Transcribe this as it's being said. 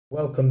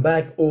Welcome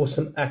back,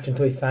 awesome action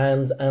toy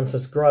fans and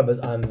subscribers.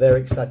 I'm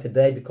very excited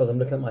today because I'm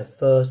looking at my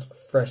first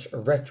fresh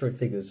retro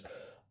figures.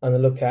 I'm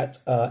going to look at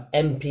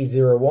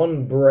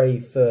MP-01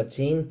 Brave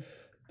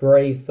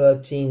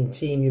 13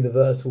 Team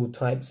Universal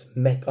Types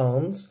Mech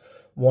Arms,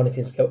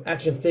 1/18 scale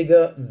action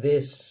figure.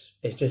 This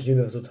is just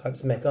Universal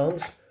Types Mech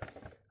Arms.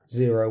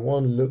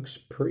 01 looks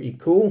pretty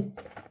cool.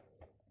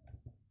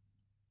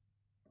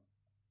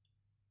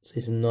 See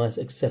some nice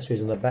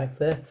accessories on the back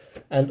there,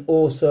 and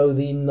also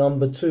the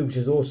number 2, which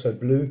is also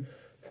blue,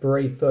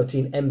 Brave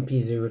 13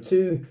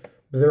 MP-02,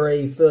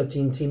 Brave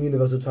 13 Team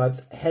Universal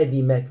Types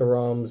Heavy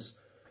Mecharms,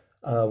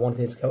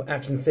 1/18 scale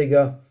action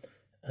figure.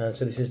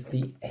 So this is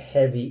the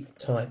heavy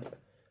type,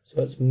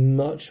 so it's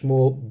much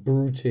more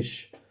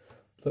brutish.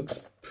 Looks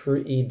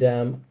pretty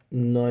damn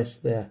nice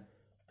there,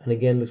 and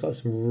again looks like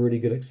some really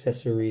good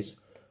accessories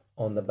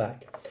on the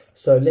back.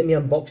 So let me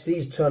unbox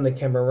these, turn the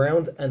camera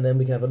around, and then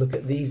we can have a look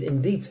at these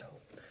in detail.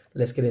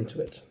 Let's get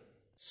into it.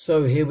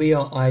 So here we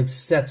are. I've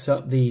set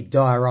up the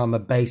diorama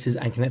bases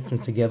and connected them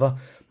together.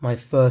 My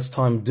first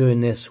time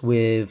doing this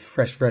with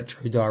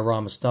FreshRetro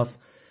diorama stuff.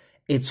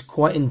 It's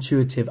quite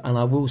intuitive, and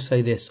I will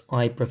say this,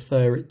 I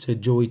prefer it to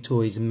Joy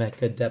Toys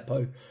Mecha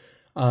Depot.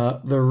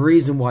 The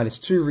reason why, there's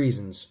 2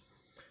 reasons.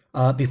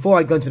 Before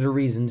I go into the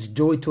reasons,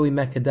 Joy Toy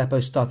Mecha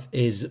Depot stuff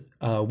is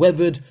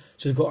weathered,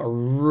 so it's got a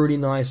really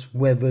nice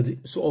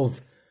weathered sort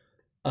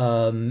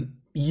of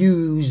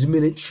used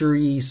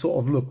military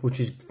sort of look, which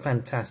is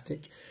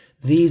fantastic.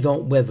 These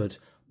aren't weathered,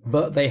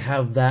 but they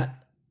have that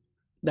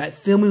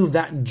filming with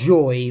that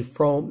joy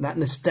from that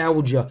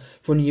nostalgia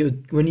from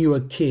when you were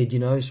a kid, you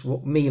know. It's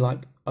what me,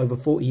 like over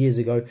 40 years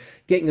ago,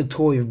 getting a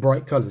toy with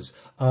bright colours.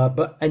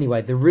 But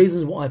anyway, the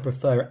reasons why I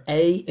prefer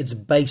it: it's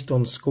based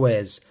on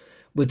squares,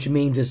 which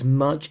means it's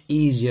much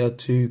easier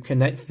to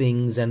connect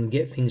things and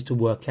get things to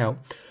work out.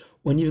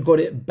 When you've got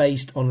it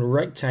based on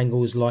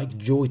rectangles like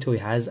Joy Toy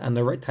has, and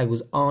the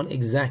rectangles aren't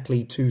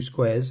exactly 2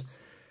 squares,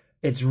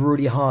 it's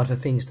really hard for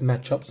things to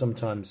match up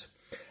sometimes.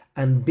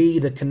 And B,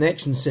 the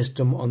connection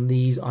system on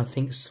these I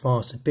think is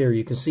far superior.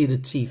 You can see the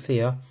teeth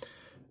here,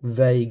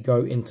 they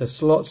go into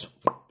slots,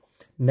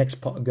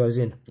 next part goes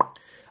in.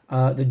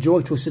 The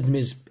Joy Toy system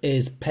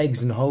is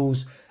pegs and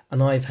holes,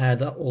 and I've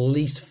had at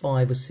least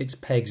 5 or 6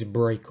 pegs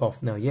break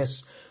off. Now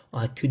yes,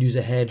 I could use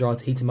a hairdryer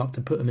to heat them up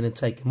to put them in and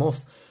take them off,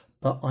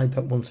 but I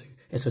don't want to.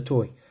 It's a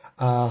toy.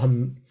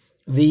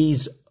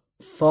 These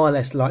far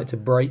less likely to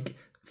break,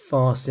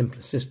 far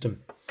simpler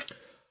system.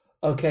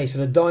 Okay, so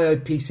the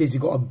diode pieces,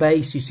 you've got a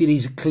base. You see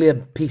these clear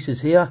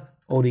pieces here,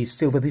 or these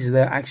silver pieces,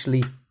 they're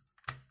actually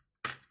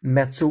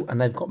metal,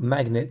 and they've got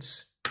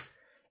magnets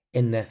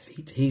in their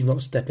feet. He's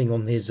not stepping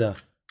on his, there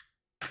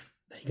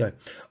you go,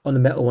 on the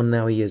metal one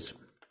now he is.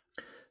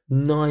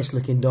 Nice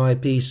looking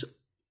diode piece.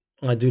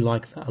 I do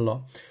like that a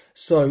lot.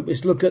 So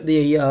let's look at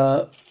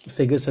the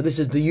figures. So this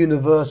is the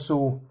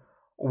Universal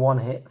one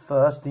hit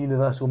first, the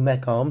Universal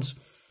Mech Arms.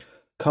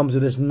 Comes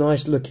with this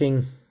nice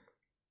looking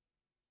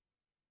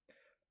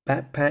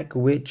backpack,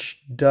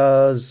 which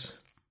does,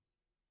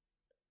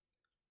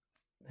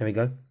 there we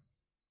go,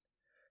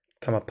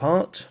 come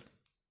apart.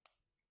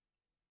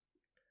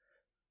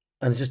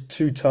 And it's just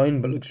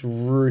 2-tone, but looks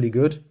really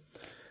good.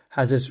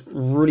 Has this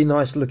really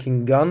nice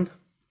looking gun.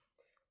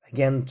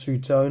 Again,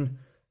 2-tone.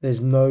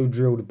 There's no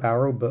drilled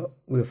barrel, but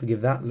we'll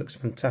forgive that. Looks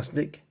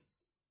fantastic.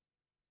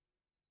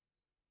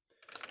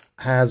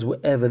 Has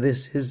whatever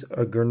this is,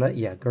 a grenade.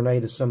 Yeah,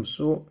 grenade of some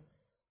sort.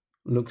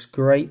 Looks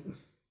great.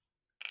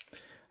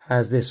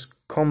 Has this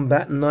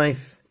combat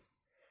knife.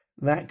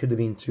 That could have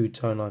been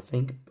 2-tone, I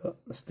think, but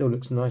it still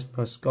looks nice.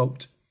 Nice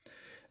sculpt.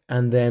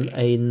 And then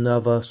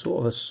another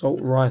sort of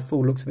assault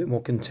rifle. Looks a bit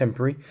more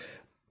contemporary.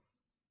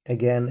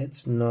 Again,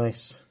 it's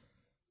nice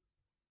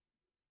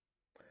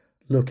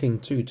looking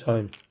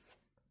 2-tone.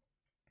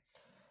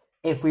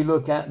 If we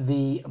look at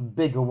the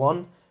bigger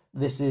one,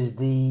 this is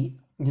the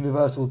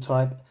Universal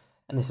type,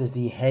 and this is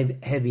the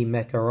Heavy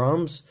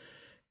Mecharms.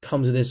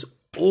 Comes with this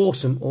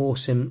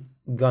awesome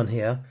gun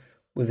here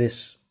with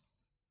this,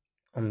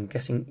 I'm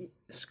guessing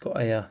it's got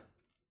a, there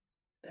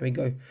we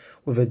go,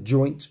 with a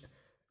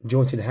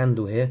jointed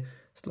handle here.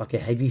 It's like a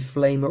heavy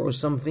flamer or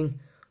something.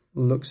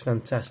 Looks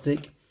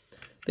fantastic.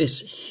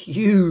 This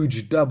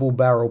huge double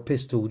barrel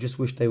pistol, just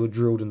wish they were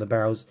drilled in the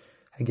barrels.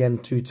 Again,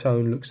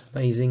 2-tone, looks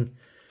amazing.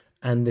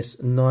 And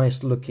this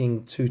nice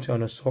looking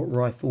 2-tone assault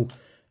rifle,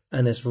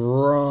 and this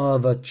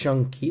rather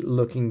chunky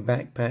looking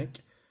backpack.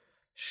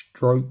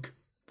 Stroke,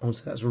 I won't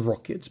say that's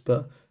rockets,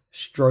 but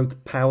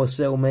stroke power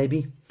cell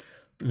maybe.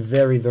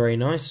 Very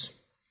nice.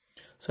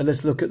 So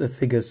let's look at the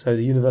figures. So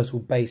the Universal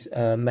base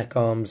Mech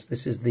Arms,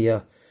 this is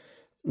the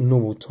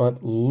normal type.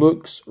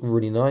 Looks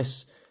really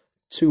nice.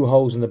 2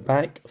 holes in the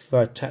back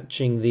for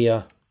attaching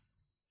the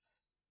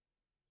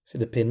see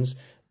the pins.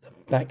 The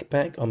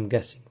backpack, I'm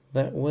guessing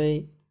that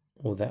way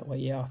or that way.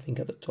 Yeah, I think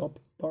at the top,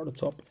 part of the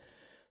top.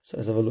 So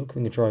let's have a look.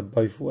 We can try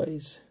both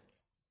ways.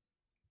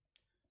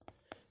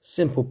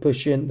 Simple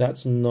push in.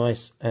 That's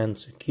nice and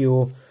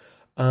secure.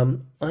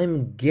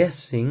 I'm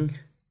guessing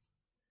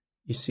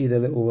you see the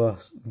little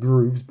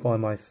grooves by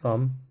my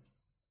thumb.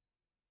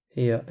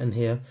 here and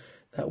here,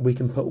 that we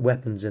can put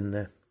weapons in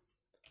there.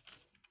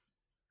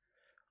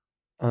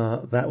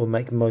 That would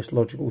make most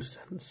logical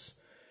sense.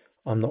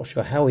 I'm not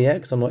sure how yet,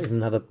 because I'm not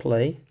even had a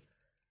play.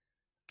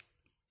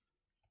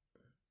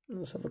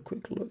 Let's have a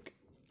quick look.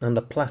 And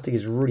the plastic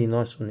is really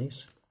nice on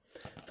these.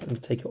 Let me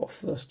take it off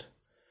first.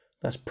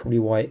 That's probably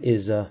why it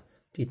is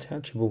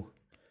detachable.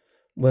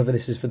 Whether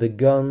this is for the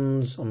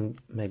guns,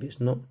 maybe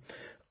it's not.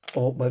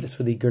 Or whether it's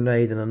for the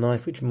grenade and a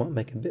knife, which might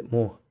make a bit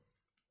more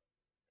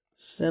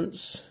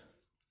sense.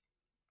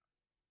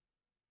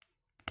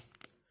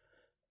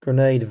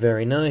 Grenade,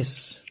 very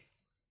nice.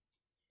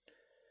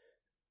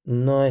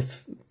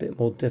 Knife, a bit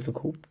more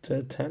difficult to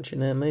attach in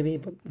there maybe,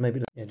 but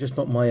maybe, yeah, just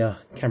not my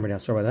camera now,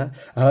 sorry about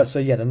that. So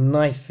yeah, the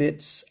knife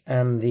fits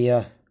and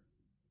the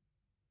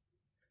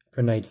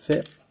grenade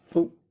fit.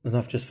 Oh, the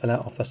knife just fell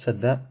out after I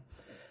said that.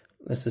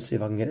 Let's just see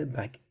if I can get it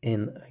back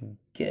in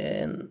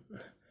again.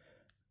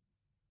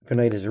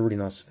 Grenade is a really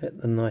nice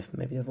fit. The knife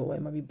maybe the other way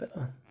might be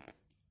better.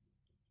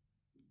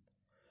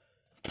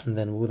 And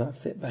then will that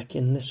fit back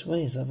in this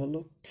way? Let's have a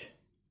look.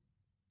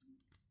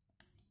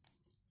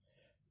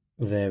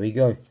 There we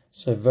go.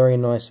 So very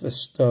nice for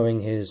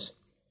stowing his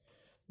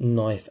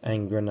knife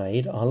and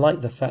grenade. I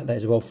like the fact that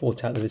it's well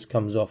thought out that this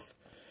comes off.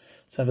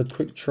 Let's have a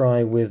quick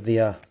try with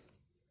the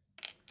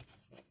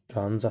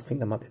guns. I think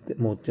that might be a bit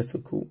more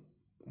difficult.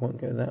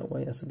 Won't go that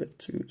way. That's a bit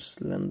too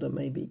slender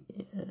maybe.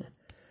 Yeah.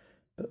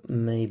 But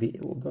maybe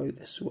it will go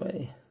this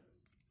way.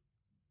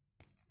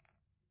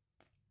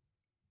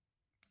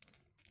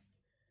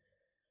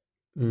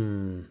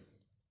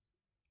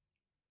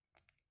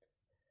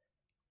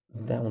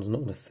 That one's not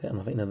going to fit, and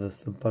I think they're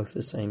both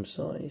the same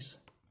size.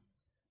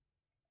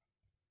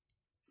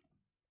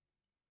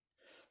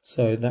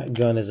 So that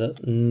gun is a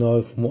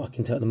no from what I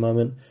can tell at the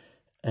moment,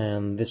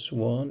 and this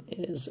one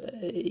is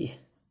a,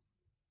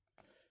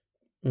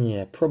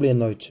 yeah, probably a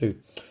no too.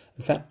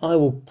 In fact, I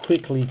will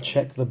quickly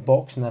check the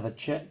box and have a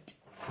check.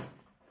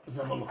 Let's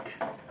have a look.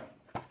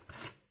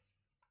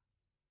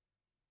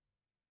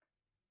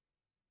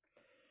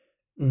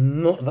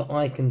 Not that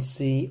I can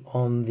see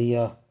on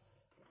the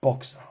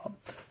box art,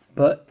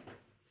 but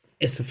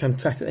it's a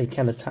fantastic they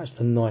can attach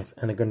the knife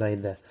and a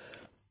grenade there.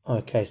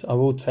 Okay, so I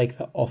will take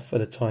that off for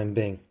the time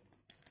being.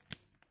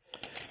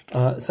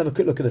 Let's have a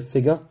quick look at the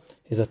figure,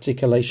 his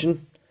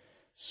articulation.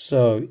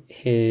 So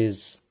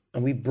his,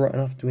 are we bright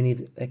enough? Do we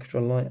need extra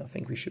light? I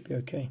think we should be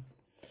okay.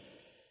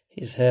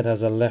 His head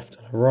has a left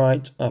and a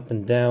right, up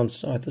and down,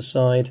 side to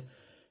side,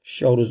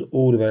 shoulders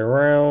all the way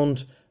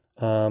around.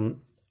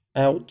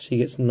 Out, he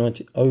gets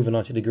over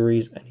 90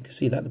 degrees, and you can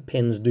see that the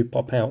pins do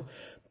pop out,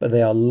 but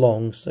they are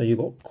long, so you've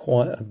got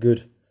quite a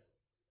good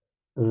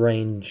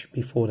range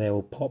before they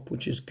will pop,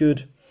 which is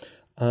good.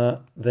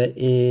 There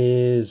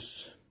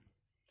is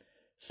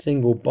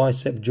single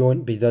bicep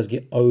joint, but he does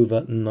get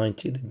over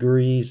 90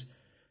 degrees.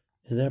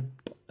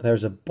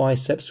 There's a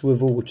bicep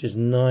swivel, which is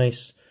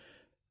nice.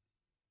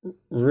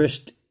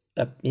 Wrist,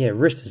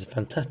 wrist is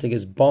fantastic.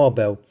 It's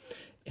barbell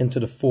into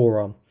the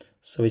forearm.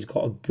 So he's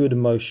got a good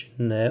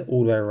motion there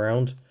all the way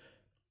around,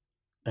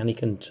 and he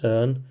can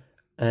turn,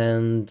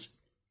 and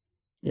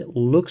it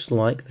looks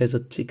like there's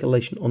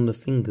articulation on the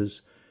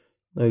fingers,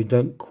 though you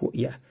don't quite,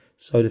 yeah,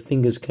 so the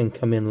fingers can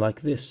come in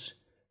like this.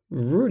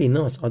 Really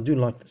nice. I do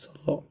like this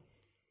a lot.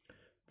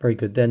 Very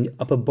good. Then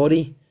upper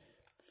body,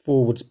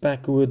 forwards,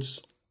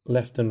 backwards,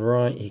 left and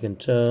right, he can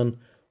turn.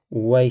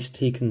 Waist,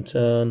 he can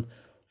turn.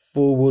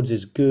 Forwards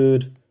is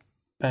good,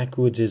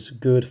 backwards is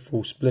good,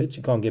 full splits,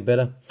 you can't get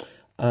better.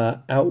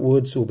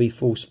 Outwards will be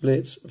full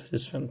splits. This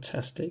is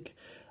fantastic.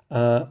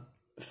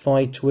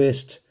 Thigh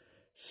twist,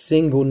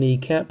 single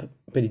kneecap,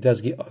 but he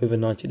does get over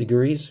 90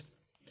 degrees.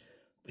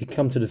 We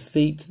come to the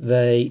feet,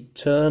 they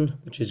turn,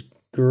 which is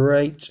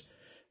great.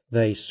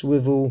 They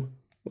swivel,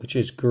 which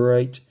is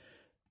great.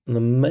 An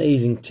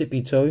amazing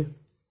tippy toe.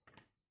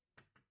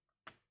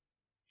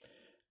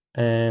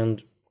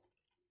 And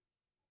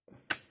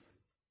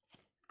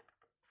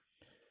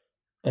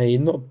a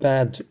not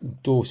bad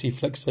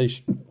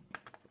dorsiflexation.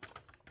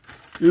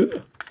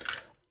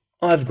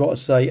 I've got to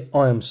say,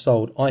 I am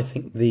sold. I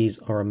think these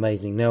are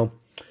amazing. Now,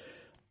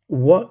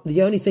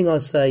 the only thing I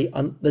say,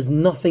 there's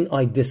nothing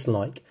I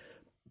dislike.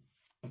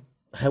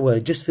 However,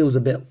 it just feels a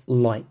bit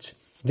light.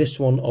 This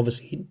one,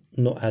 obviously,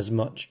 not as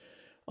much.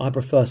 I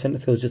prefer something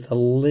that feels just a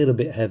little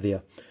bit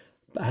heavier.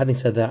 But having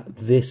said that,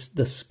 the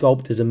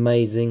sculpt is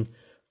amazing.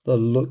 The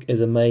look is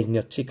amazing. The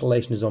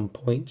articulation is on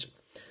point.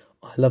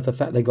 I love the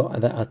fact they got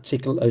that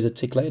those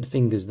articulated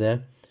fingers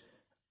there.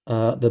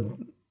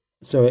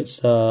 So it's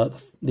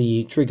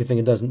the trigger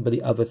finger doesn't, but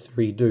the other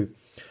three do.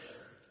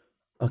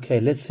 Okay,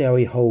 let's see how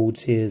he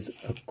holds his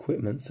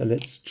equipment. So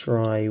let's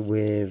try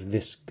with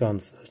this gun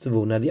first of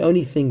all. Now, the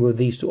only thing with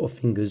these sort of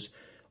fingers,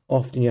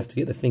 often you have to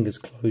get the fingers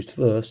closed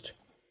first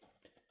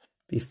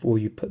before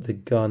you put the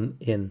gun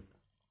in,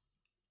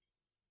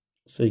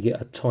 so you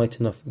get a tight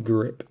enough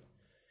grip.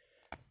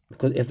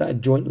 Because if that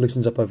joint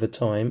loosens up over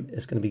time,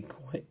 it's going to be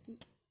quite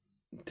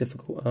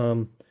difficult.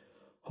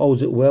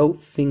 Holds it well.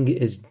 Finger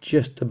is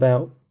just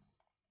about,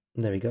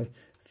 there we go.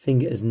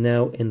 Finger is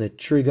now in the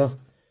trigger.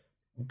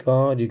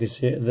 guard, you can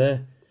see it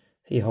there.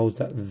 He holds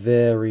that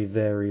very,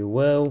 very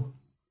well.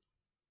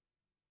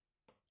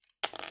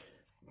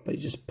 But he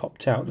just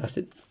popped out. That's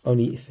the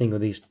only thing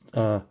with these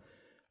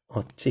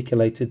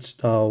articulated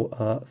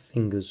style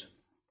fingers.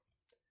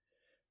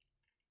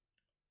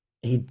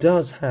 He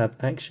does have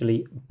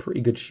actually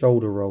pretty good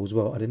shoulder roll as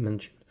well, I didn't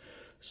mention.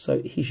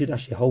 So he should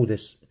actually hold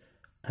this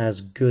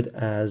as good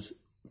as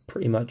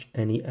pretty much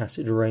any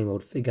acid rain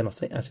world figure. And I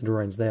say acid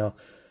rains, they are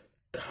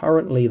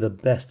currently the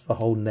best for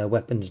holding their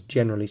weapons,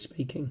 generally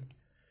speaking.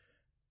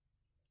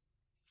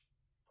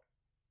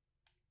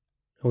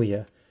 Oh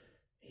yeah,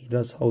 he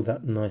does hold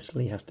that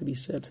nicely, has to be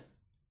said.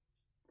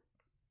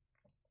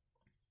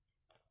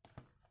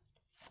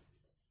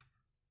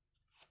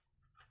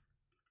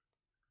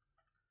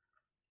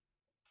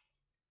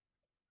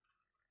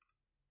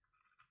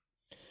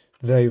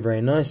 Very, very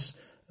nice.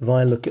 If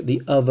I look at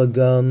the other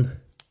gun,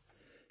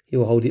 he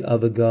will hold the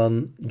other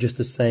gun just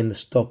the same. The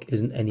stock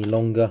isn't any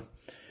longer.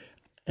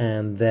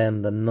 And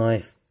then the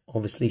knife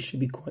obviously should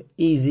be quite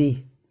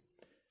easy.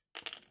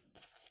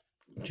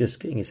 Just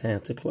getting his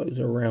hand to close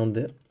around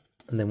it.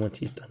 And then once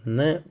he's done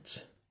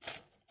that,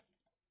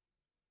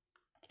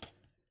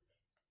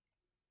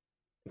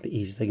 a bit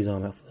easy to take his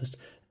arm out first.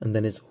 And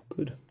then it's all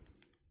good.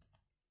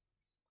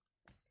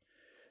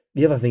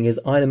 The other thing is,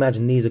 I'd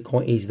imagine these are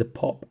quite easy to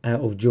pop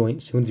out of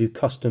joints. You want to do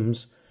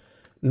customs,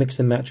 mix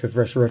and match with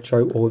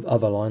FreshRetro or with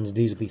other lines.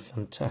 These would be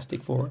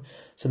fantastic for it.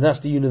 So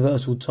that's the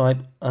universal type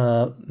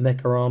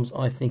Mecharms.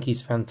 I think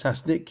he's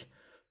fantastic.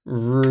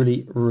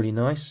 Really, really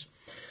nice.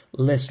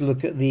 Let's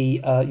look at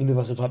the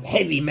universal type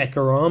Heavy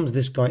Mecharms.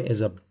 This guy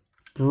is a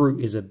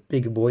brute, is a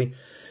big boy.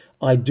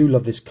 I do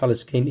love this color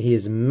scheme. He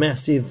is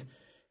massive.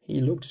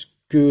 He looks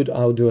good.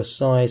 I'll do a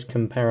size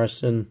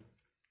comparison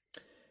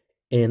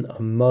in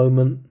a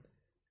moment.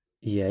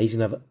 Yeah, he's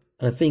going to have,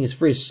 and the thing is,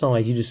 for his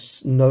size, you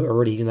just know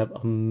already he's going to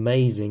have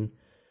amazing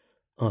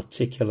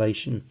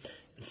articulation.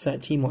 In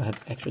fact, he might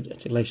have extra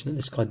articulation that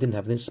this guy didn't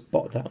have. Then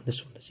spot that on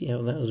this one. Let's see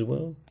how that as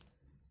well.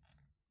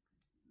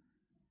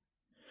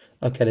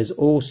 Okay, there's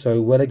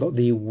also, where they got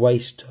the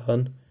waist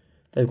turn,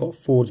 they've got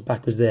forwards,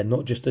 backwards there,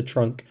 not just the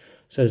trunk.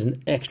 So there's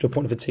an extra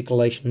point of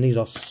articulation. These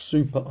are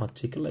super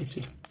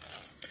articulated.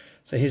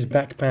 So his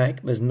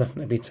backpack, there's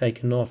nothing to be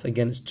taken off.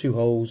 Again, it's 2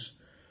 holes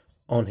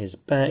on his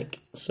back,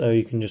 so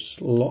you can just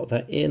slot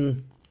that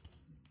in.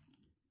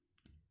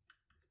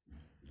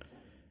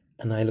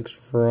 And now he looks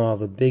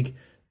rather big.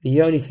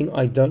 The only thing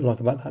I don't like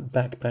about that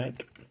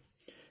backpack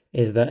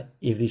is that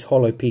you have these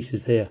hollow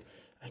pieces here,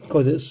 and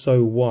because it's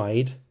so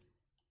wide,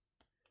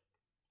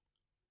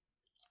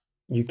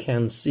 you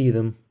can see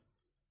them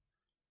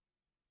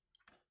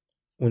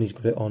when he's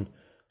got it on.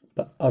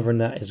 But other than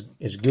that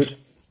is good.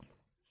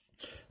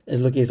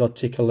 Let's look at his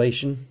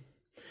articulation.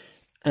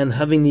 And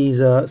having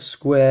these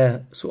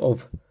square sort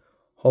of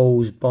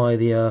holes by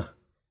the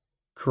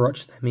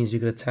crotch, that means you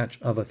can attach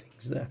other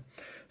things there.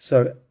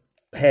 So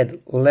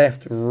head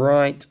left,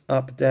 right,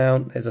 up,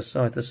 down. There's a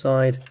side to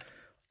side.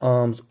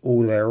 Arms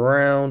all the way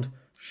around.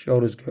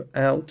 Shoulders go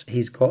out.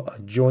 He's got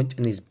a joint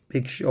in his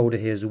big shoulder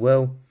here as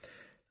well.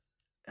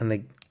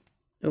 And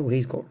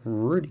he's got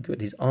really good.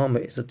 His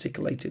armor is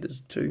articulated as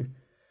too.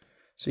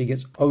 So he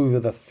gets over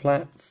the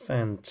flat.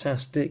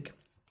 Fantastic.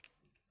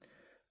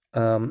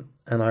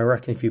 And I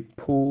reckon if you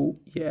pull,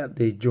 yeah,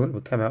 the joint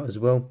will come out as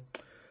well.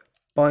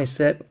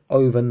 Bicep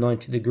over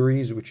 90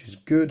 degrees, which is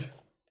good.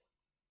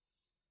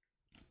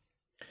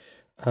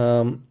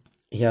 Does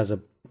he have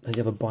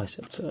a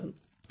bicep turn?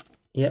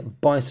 Yeah,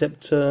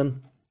 bicep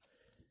turn.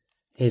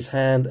 His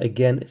hand,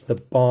 again, it's the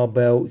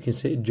barbell. You can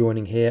see it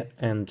joining here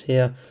and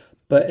here.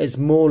 But it's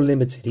more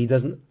limited. He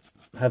doesn't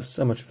have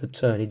so much of a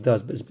turn. He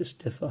does, but it's a bit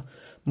stiffer.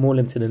 More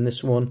limited than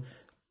this one.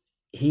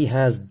 He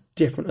has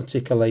different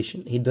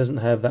articulation. He doesn't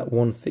have that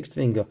one fixed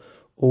finger.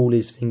 All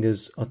his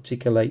fingers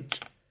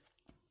articulate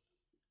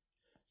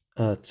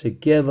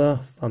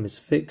together. Thumb is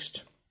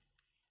fixed.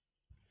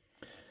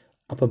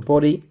 Upper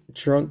body,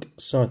 trunk,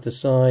 side to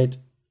side.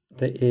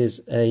 There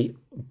is a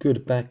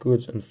good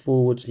backwards and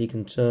forwards. He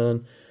can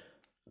turn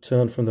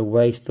from the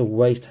waist. The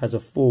waist has a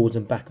forwards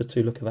and backwards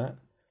too. Look at that.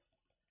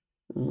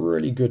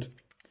 Really good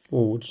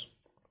forwards.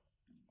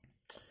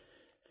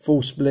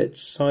 Full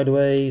splits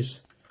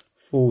sideways.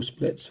 Full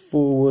splits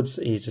forwards.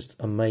 He's just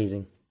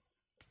amazing.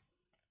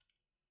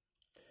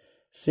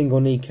 Single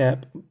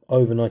kneecap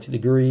over 90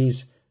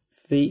 degrees.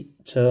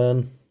 Feet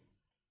turn.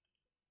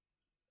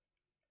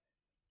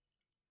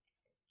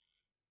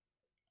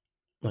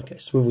 Okay,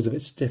 swivel's a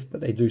bit stiff, but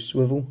they do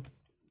swivel.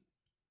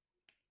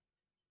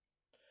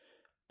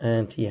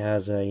 And he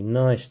has a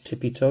nice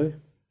tippy toe.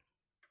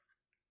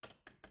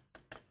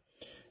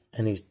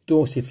 And his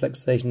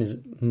dorsiflexation is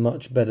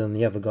much better than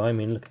the other guy. I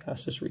mean, look at that,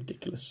 that's just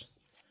ridiculous.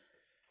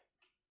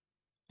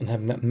 And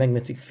having that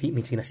magnetic feet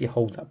means he can actually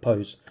hold that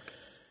pose.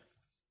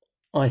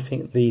 I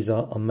think these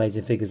are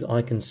amazing figures.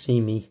 I can see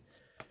me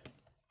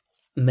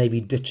maybe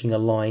ditching a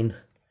line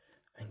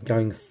and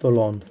going full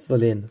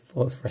in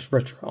for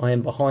FreshRetro. I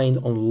am behind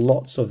on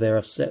lots of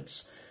their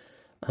sets.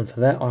 And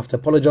for that, I have to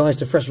apologise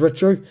to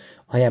FreshRetro.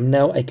 I am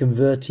now a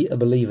converter, a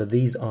believer.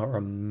 These are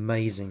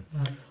amazing.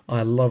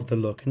 I love the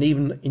look. And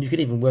you could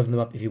even weather them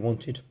up if you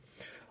wanted.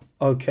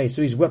 Okay,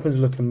 so his weapons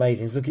look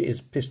amazing. Let's look at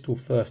his pistol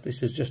first.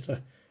 This is just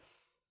a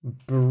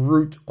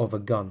brute of a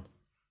gun.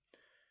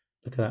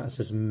 Look at that, it's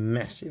just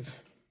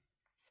massive.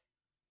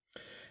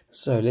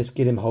 So let's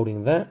get him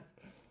holding that.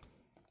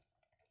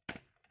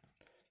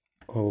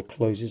 I will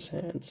close his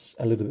hands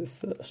a little bit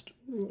first.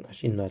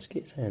 Actually, nice to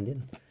get his hand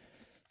in.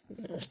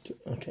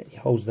 Okay, he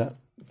holds that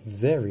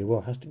very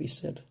well, has to be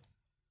said.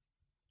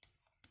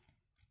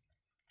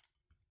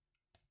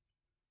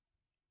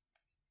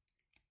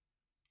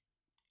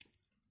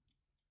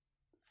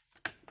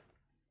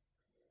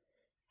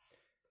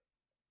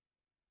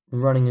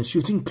 Running and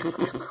shooting.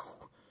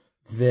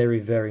 Very,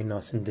 very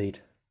nice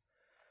indeed.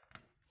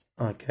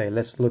 Okay,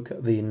 let's look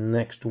at the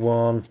next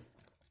one.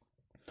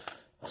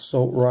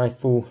 Assault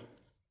rifle.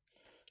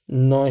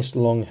 Nice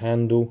long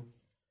handle.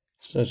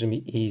 So it's going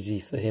to be easy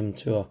for him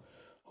to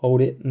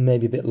hold it.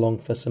 Maybe a bit long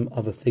for some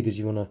other figures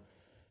you want to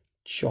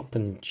chop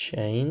and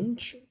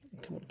change.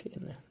 Come on, get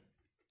in there.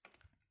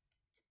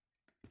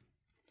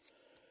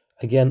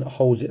 Again,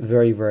 holds it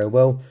very, very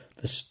well.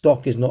 The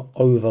stock is not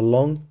over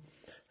long,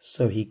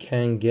 so he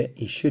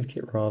should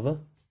get rather.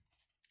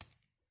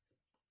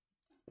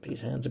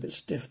 His hand's a bit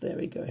stiff, there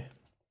we go.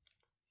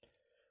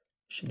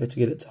 Should be able to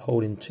get it to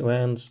hold in 2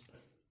 hands.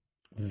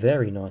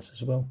 Very nice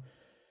as well.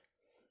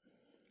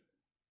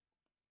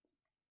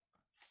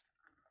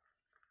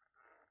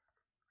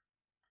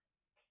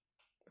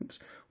 Oops,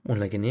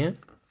 one leg in the air.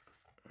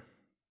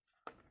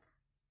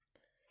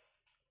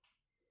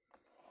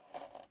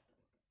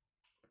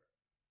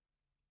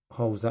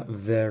 Holds that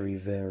very,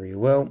 very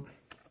well.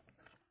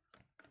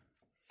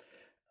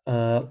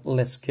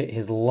 Let's get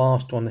his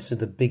last one. This is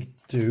the big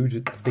dude,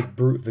 the big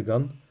brute of the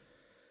gun.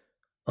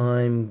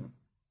 I'm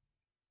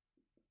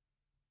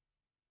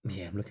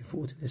looking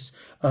forward to this.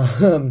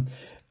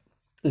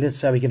 Let's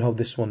see how we can hold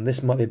this one.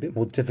 This might be a bit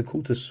more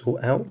difficult to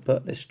sort out,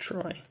 but let's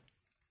try.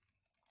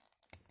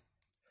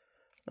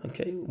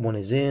 Okay, one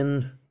is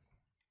in.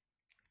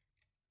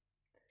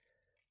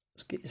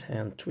 Let's get his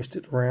hand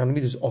twisted around. Let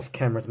me just off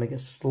camera to make it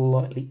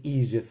slightly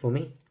easier for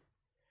me.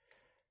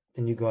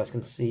 Then you guys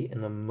can see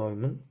in a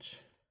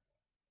moment.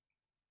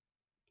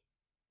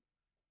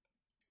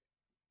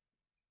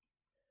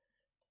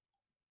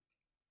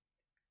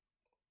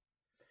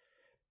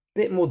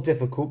 Bit more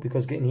difficult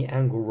because getting the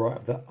angle right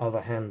of the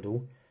other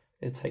handle,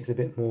 it takes a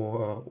bit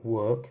more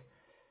work.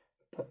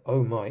 But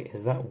oh my,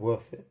 is that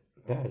worth it?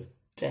 That is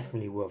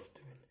definitely worth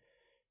doing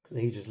because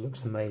he just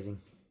looks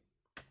amazing.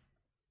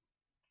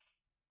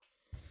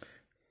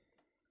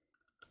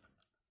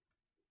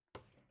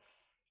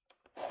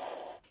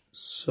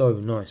 So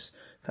nice.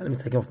 In fact, let me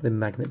take off the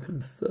magnet, put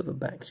him further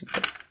back so you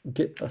can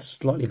get a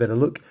slightly better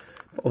look.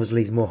 But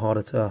obviously, he's more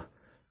harder to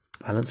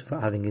balance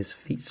without having his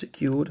feet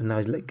secured, and now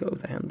he's let go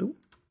of the handle.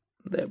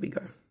 There we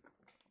go.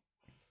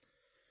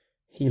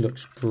 He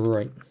looks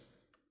great.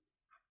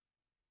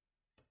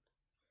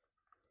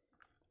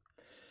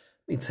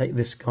 Let me take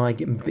this guy,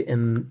 get him a bit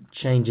and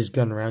change his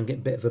gun around, get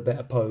a bit of a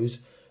better pose.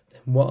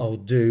 Then what I'll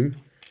do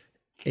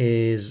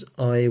is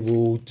I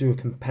will do a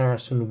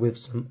comparison with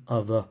some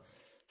other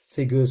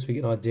figures. We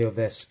get an idea of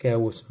their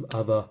scale with some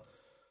other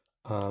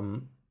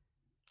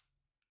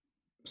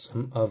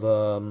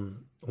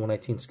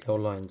 1/18 scale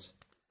lines.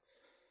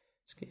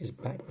 Let's get his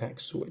backpack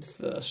sorted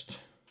first.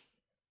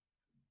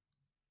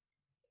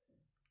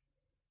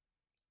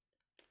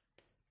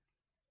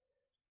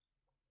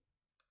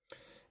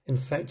 In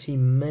fact,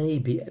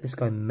 this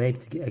guy may be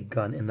to get a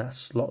gun in that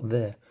slot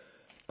there.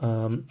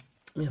 Let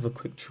me have a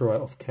quick try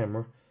off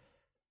camera,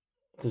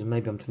 because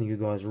maybe I'm telling you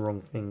guys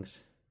wrong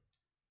things.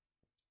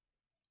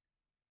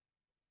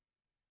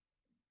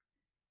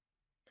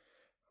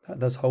 That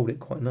does hold it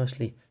quite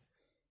nicely.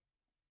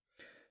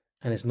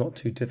 And it's not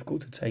too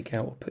difficult to take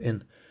out or put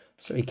in.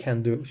 So he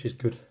can do it, which is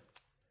good.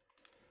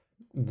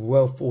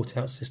 Well thought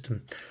out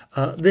system.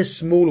 This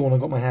smaller one I've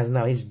got in my hands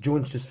now, his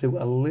joints just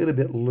feel a little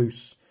bit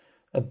loose.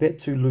 A bit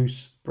too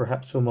loose,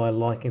 perhaps for my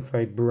liking for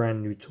a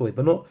brand new toy.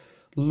 But not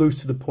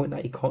loose to the point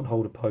that he can't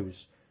hold a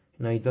pose.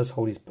 You know, he does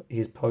hold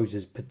his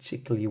poses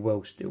particularly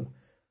well still.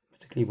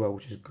 Particularly well,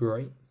 which is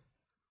great.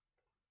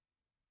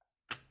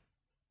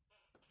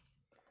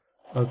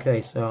 Okay,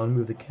 so I'll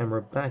move the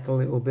camera back a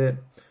little bit.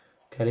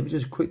 Okay, let me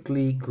just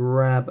quickly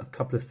grab a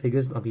couple of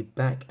figures and I'll be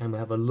back and we'll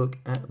have a look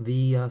at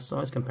the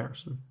size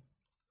comparison.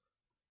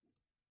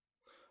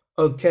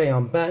 Okay,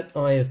 I'm back.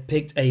 I have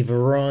picked a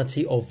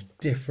variety of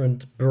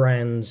different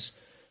brands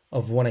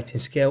of 1/18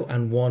 scale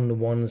and one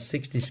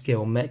 1/60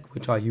 scale mech,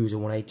 which I use a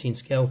 1/18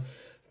 scale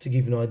to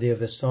give you an idea of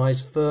the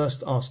size.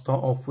 First, I'll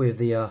start off with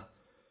the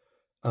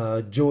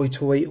Joy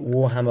Toy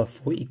Warhammer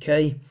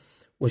 40k,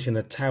 which is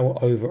going to tower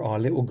over our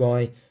little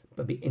guy,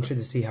 but be interested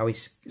to see how he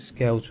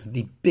scales with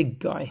the big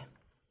guy.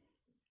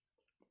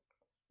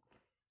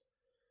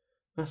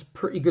 That's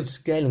pretty good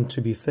scaling,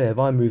 to be fair. If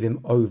I move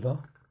him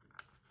over,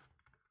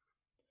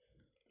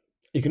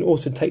 you can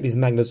also take these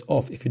magnets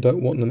off if you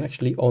don't want them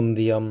actually on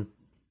the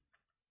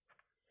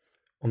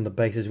on the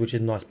bases, which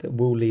is nice, but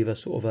will leave a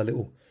sort of a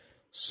little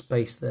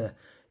space there.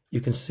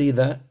 You can see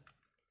that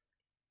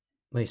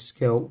they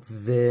scale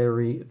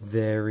very,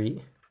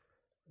 very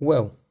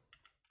well.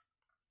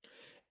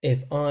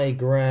 If I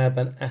grab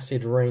an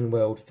acid rain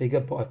weld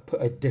figure, but I've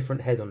put a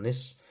different head on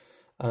this.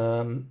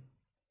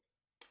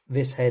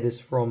 This head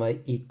is from a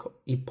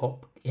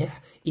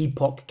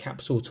Epoch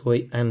capsule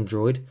toy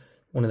Android,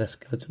 one of their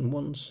skeleton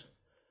ones.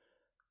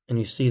 And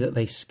you see that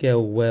they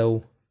scale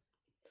well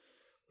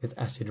with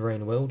acid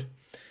rain weld.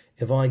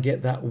 If I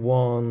get that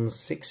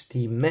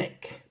 160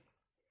 mech,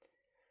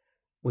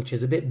 which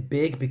is a bit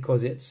big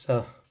because it's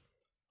a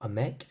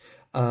mech,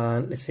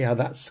 let's see how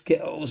that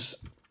scales.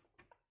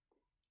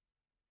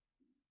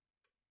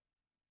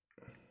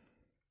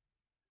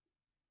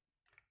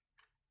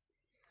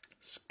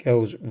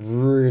 Scales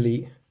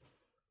really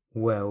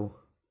well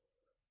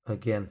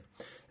again.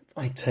 If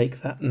I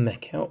take that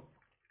mech out,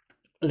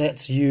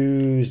 let's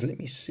use, let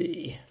me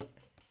see,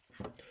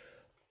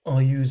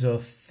 I'll use a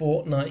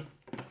Fortnite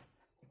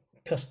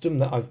custom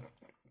that I've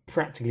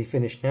practically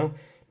finished now.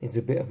 Needs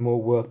a bit of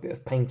more work, bit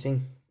of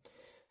painting.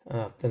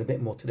 I've done a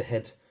bit more to the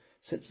head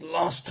since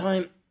last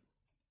time.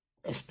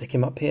 Let's stick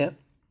him up here.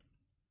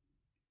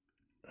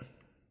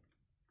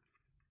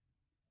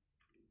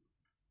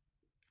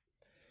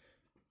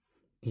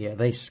 Yeah,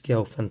 they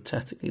scale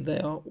fantastically. They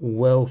are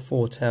well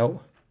thought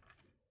out,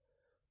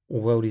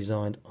 well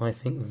designed. I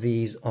think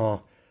these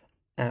are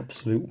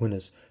absolute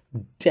winners.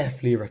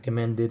 Definitely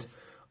recommended.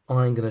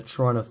 I'm gonna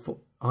try and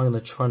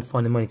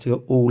find the money to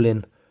go all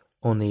in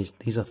on these.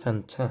 These are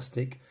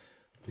fantastic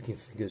looking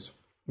figures.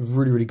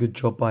 Really, really good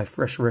job by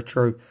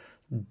FreshRetro.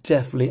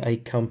 Definitely a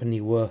company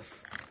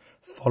worth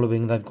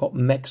following. They've got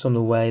mechs on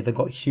the way. They've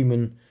got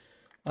human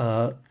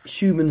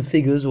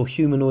figures or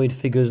humanoid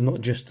figures,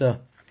 not just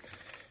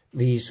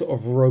these sort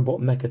of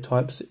robot mecha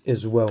types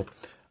as well.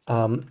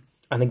 And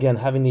again,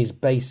 having these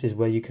bases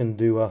where you can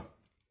do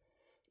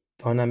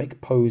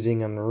dynamic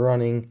posing and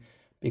running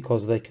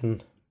because they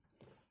can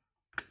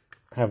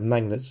have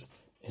magnets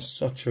is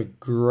such a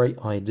great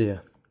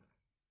idea.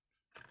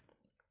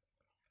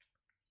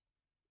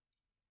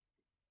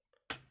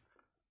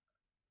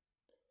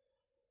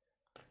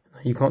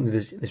 You can't do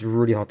this. It's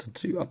really hard to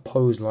do a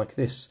pose like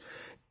this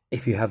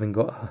if you haven't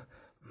got a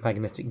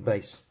magnetic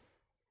base.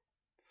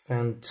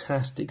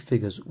 Fantastic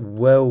figures,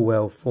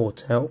 well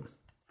thought out.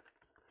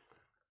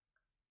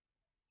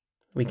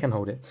 We can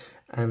hold it,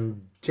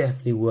 and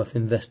definitely worth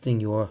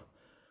investing your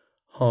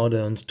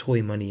hard-earned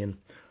toy money in.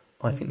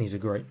 I think these are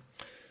great.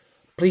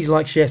 Please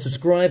like, share,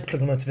 subscribe,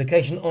 click on the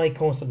notification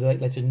icon so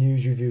that latest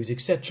news, reviews,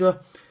 etc.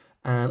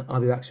 And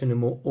I'll be back soon with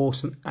more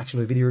awesome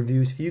action video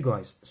reviews for you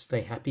guys.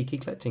 Stay happy,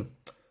 keep collecting.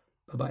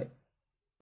 Bye bye.